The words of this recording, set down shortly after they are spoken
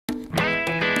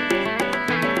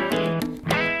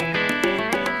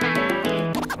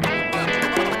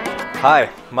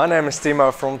Hi, my name is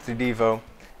Timo from Timo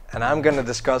and I'm going to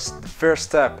discuss the first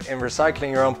step in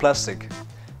recycling your own plastic.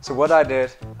 So what I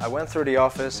did, I went through the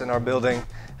office in our building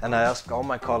and I asked all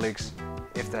my colleagues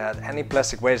if they had any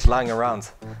plastic waste lying around.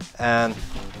 And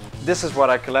this is what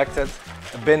I collected,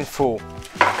 a bin full.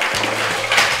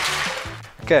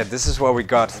 Okay, this is what we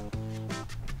got.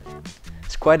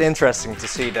 It's quite interesting to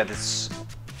see that it's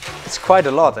quite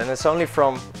a lot, and it's only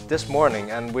from this morning,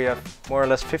 and we have more or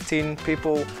less 15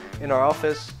 people in our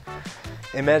office.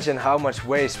 Imagine how much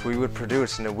waste we would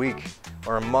produce in a week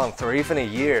or a month or even a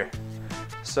year.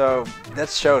 So that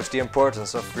shows the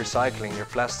importance of recycling your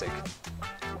plastic.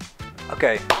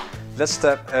 Okay, let's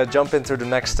jump into the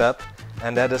next step,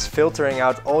 and that is filtering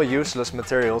out all useless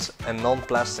materials and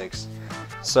non-plastics.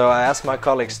 So I asked my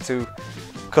colleagues to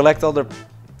collect all the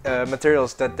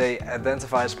materials that they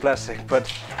identify as plastic,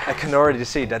 but I can already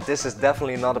see that this is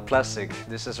definitely not a plastic.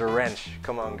 This is a wrench.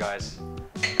 Come on, guys.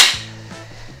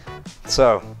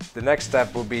 So the next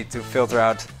step will be to filter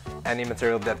out any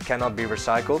material that cannot be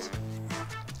recycled.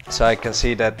 So I can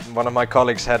see that one of my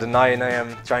colleagues had a 9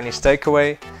 AM Chinese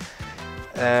takeaway,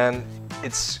 and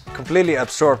it's completely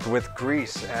absorbed with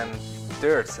grease and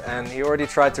dirt, and he already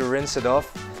tried to rinse it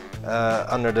off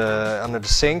under the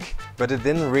sink, but it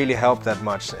didn't really help that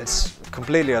much. It's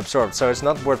completely absorbed, so it's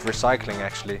not worth recycling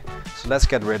actually. So let's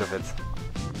get rid of it.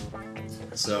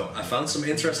 So I found some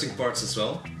interesting parts as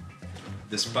well.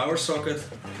 This power socket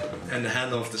and the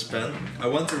handle of this pen. I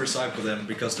want to recycle them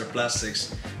because they're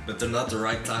plastics, but they're not the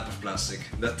right type of plastic.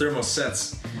 That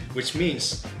thermosets, which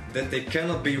means that they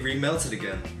cannot be remelted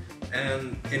again.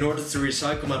 And in order to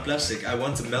recycle my plastic, I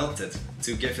want to melt it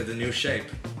to give it a new shape.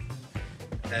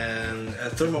 And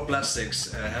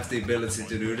thermoplastics have the ability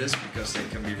to do this because they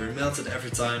can be remelted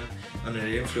every time under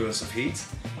the influence of heat.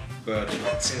 But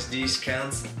since these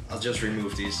can't, I'll just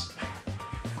remove these.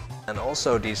 And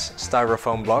also these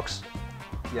styrofoam blocks.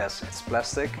 Yes, it's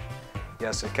plastic.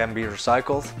 Yes, it can be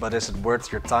recycled, but is it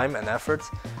worth your time and effort?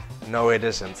 No, it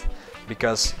isn't.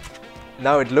 Because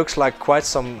now it looks like quite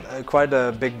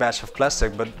a big batch of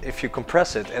plastic, but if you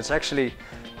compress it, it's actually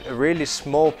a really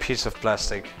small piece of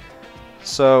plastic.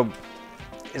 So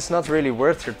it's not really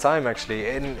worth your time actually.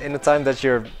 In the time that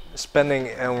you're spending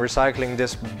on recycling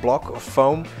this block of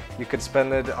foam, you could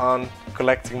spend it on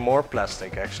collecting more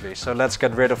plastic actually. So let's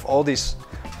get rid of all these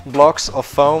blocks of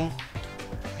foam,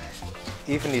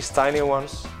 even these tiny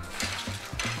ones.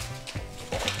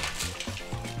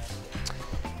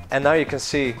 And now you can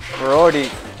see we're already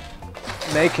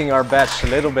making our batch a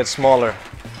little bit smaller,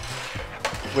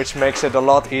 which makes it a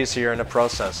lot easier in the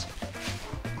process.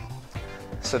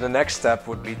 So the next step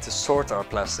would be to sort our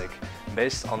plastic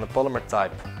based on the polymer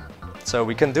type. So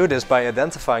we can do this by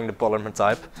identifying the polymer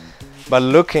type by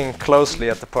looking closely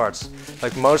at the parts.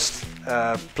 Like most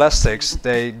plastics,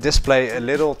 they display a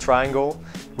little triangle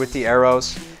with the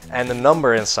arrows and a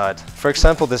number inside. For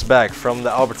example, this bag from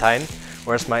the Albert Heijn,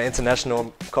 or as my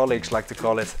international colleagues like to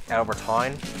call it, Albert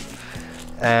Heijn.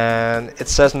 And it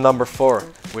says number 4,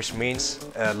 which means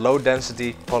low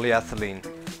density polyethylene.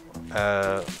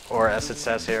 Or as it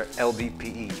says here,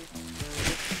 LDPE.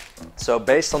 So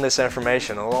based on this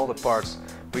information on all the parts,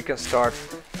 we can start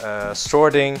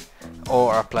sorting all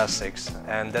our plastics,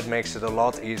 and that makes it a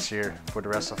lot easier for the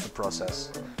rest of the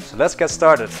process. So let's get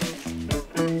started.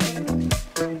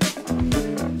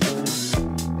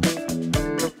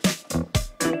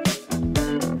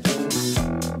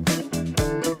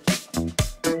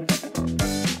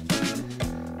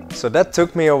 So that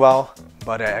took me a while,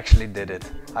 but I actually did it.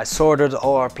 I sorted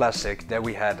all our plastic that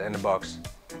we had in the box.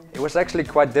 It was actually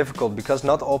quite difficult because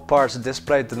not all parts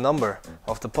displayed the number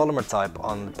of the polymer type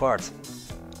on the part.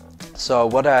 So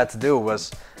what I had to do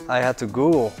was I had to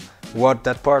Google what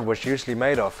that part was usually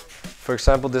made of. For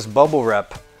example, this bubble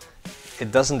wrap,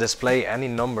 it doesn't display any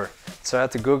number. So I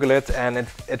had to Google it, and it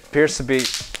appears to be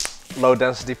low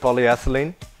density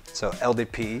polyethylene, so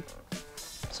LDPE.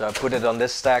 So I put it on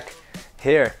this stack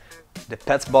here. The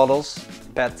PET bottles,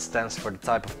 PET stands for the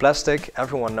type of plastic,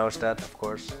 everyone knows that of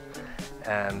course.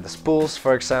 And the spools,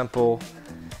 for example,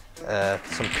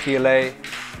 some PLA.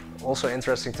 Also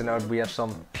interesting to note, we have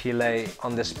some PLA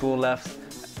on this spool left.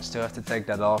 Still have to take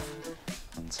that off,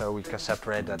 so we can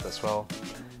separate that as well.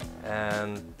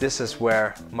 And this is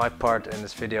where my part in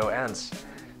this video ends.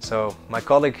 So my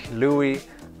colleague Louis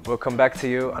will come back to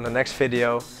you on the next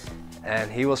video,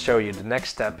 and he will show you the next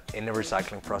step in the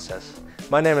recycling process.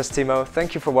 My name is Timo,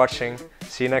 thank you for watching,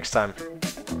 see you next time.